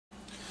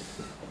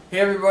Hey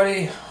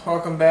everybody,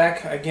 welcome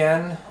back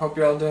again. Hope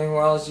you're all doing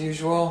well as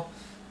usual.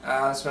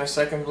 It's my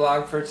second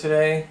vlog for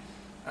today.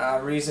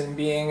 Reason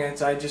being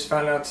is I just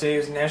found out today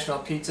was National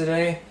Pizza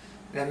Day.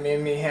 That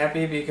made me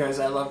happy because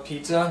I love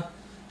pizza.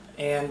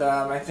 And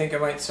I think I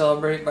might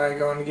celebrate by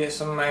going to get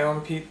some of my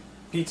own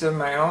pizza of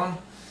my own.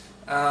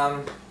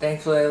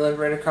 Thankfully I live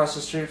right across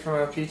the street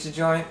from a pizza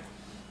joint.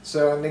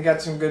 So they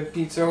got some good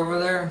pizza over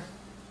there.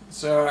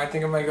 So I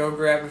think I might go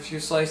grab a few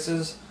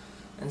slices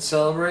and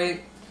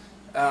celebrate.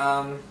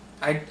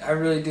 I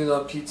really do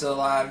love pizza a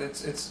lot.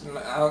 It's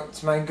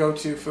my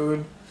go-to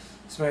food.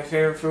 It's my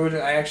favorite food.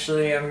 I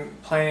actually am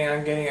planning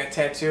on getting a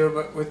tattoo,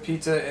 but with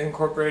pizza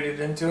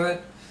incorporated into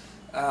it,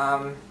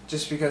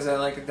 just because I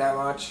like it that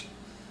much.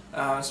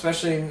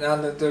 Especially now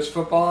that there's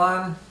football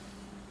on.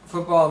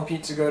 Football and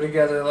pizza go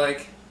together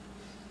like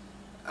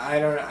I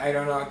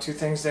don't know, two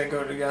things that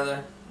go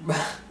together.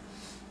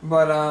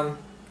 But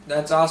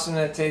that's awesome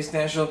that today's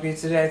National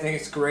Pizza Day. I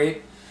think it's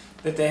great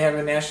that they have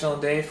a national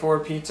day for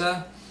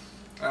pizza.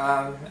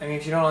 I mean,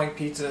 if you don't like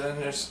pizza, then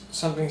there's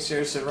something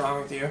seriously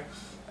wrong with you.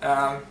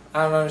 I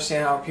don't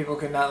understand how people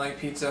could not like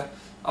pizza.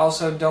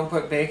 Also, don't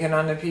put bacon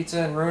on the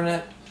pizza and ruin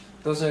it.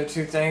 Those are the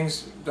two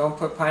things. Don't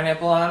put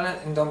pineapple on it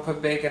and don't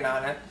put bacon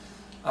on it.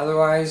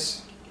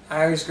 Otherwise,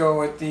 I always go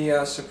with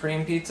the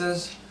supreme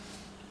pizzas.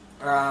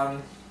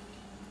 I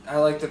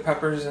like the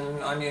peppers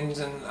and onions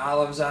and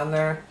olives on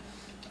there.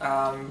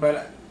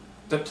 But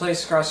the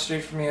place across the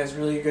street from me has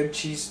really good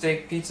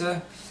cheesesteak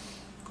pizza.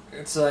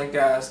 It's like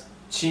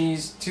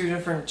two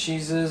different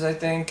cheeses, I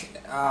think.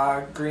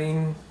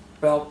 Green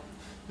bell,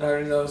 what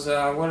are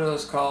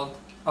those called?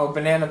 Oh,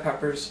 banana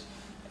peppers,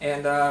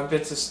 and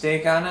bits of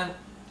steak on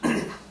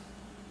it.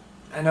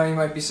 I know you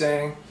might be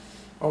saying,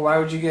 well, why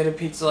would you get a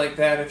pizza like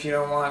that if you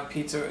don't want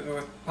pizza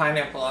with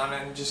pineapple on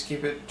it and just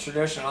keep it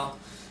traditional?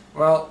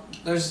 Well,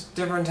 there's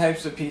different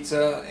types of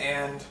pizza,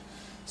 and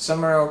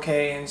some are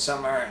okay and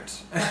some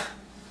aren't.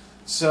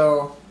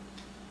 So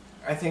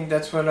I think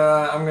that's what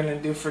I'm going to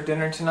do for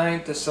dinner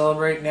tonight to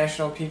celebrate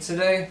National Pizza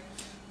Day.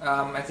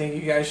 I think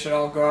you guys should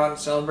all go out and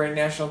celebrate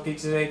National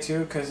Pizza Day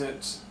too, because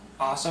it's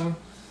awesome.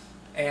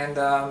 And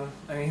I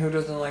mean, who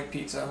doesn't like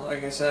pizza,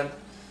 like I said?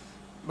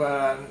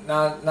 But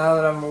now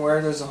that I'm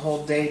aware there's a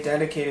whole day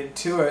dedicated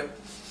to it,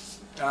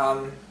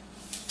 I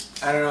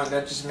don't know,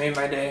 that just made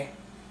my day.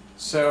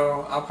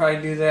 So I'll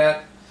probably do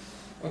that.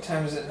 What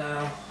time is it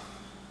now?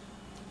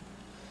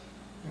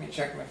 Let me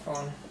check my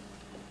phone.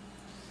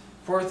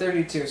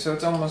 4:32, so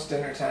it's almost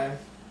dinner time.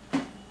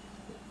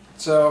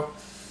 So,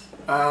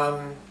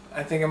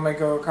 I think I might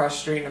go across the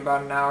street in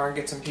about an hour and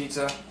get some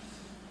pizza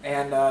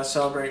and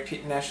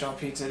celebrate National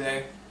Pizza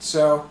Day.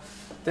 So,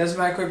 that's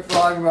my quick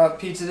vlog about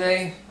Pizza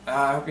Day.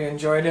 I hope you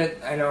enjoyed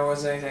it. I know it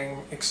wasn't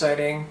anything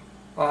exciting.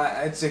 Well,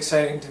 it's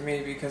exciting to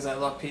me because I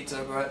love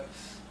pizza, but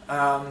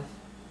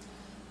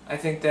I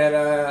think that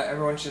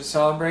everyone should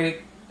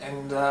celebrate,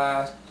 and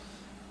I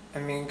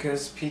mean,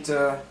 because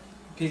pizza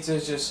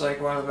is just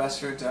like one of the best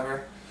foods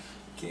ever.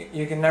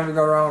 You can never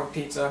go wrong with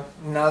pizza.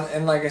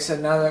 And like I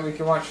said, now that we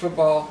can watch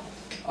football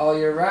all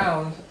year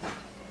round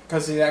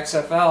because of the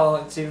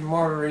XFL, it's even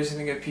more of a reason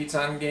to get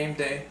pizza on game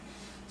day.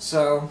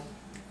 So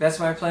that's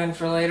my plan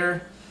for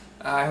later.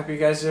 I hope you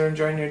guys are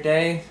enjoying your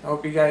day. I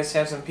hope you guys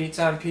have some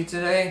pizza on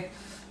Pizza Day.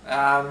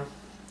 And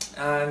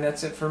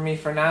that's it for me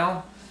for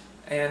now.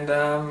 And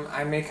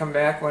I may come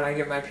back when I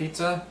get my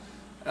pizza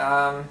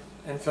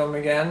and film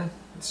again.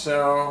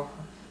 So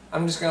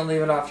I'm just going to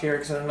leave it off here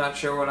because I'm not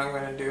sure what I'm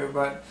going to do.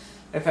 But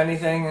if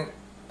anything,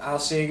 I'll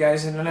see you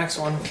guys in the next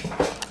one.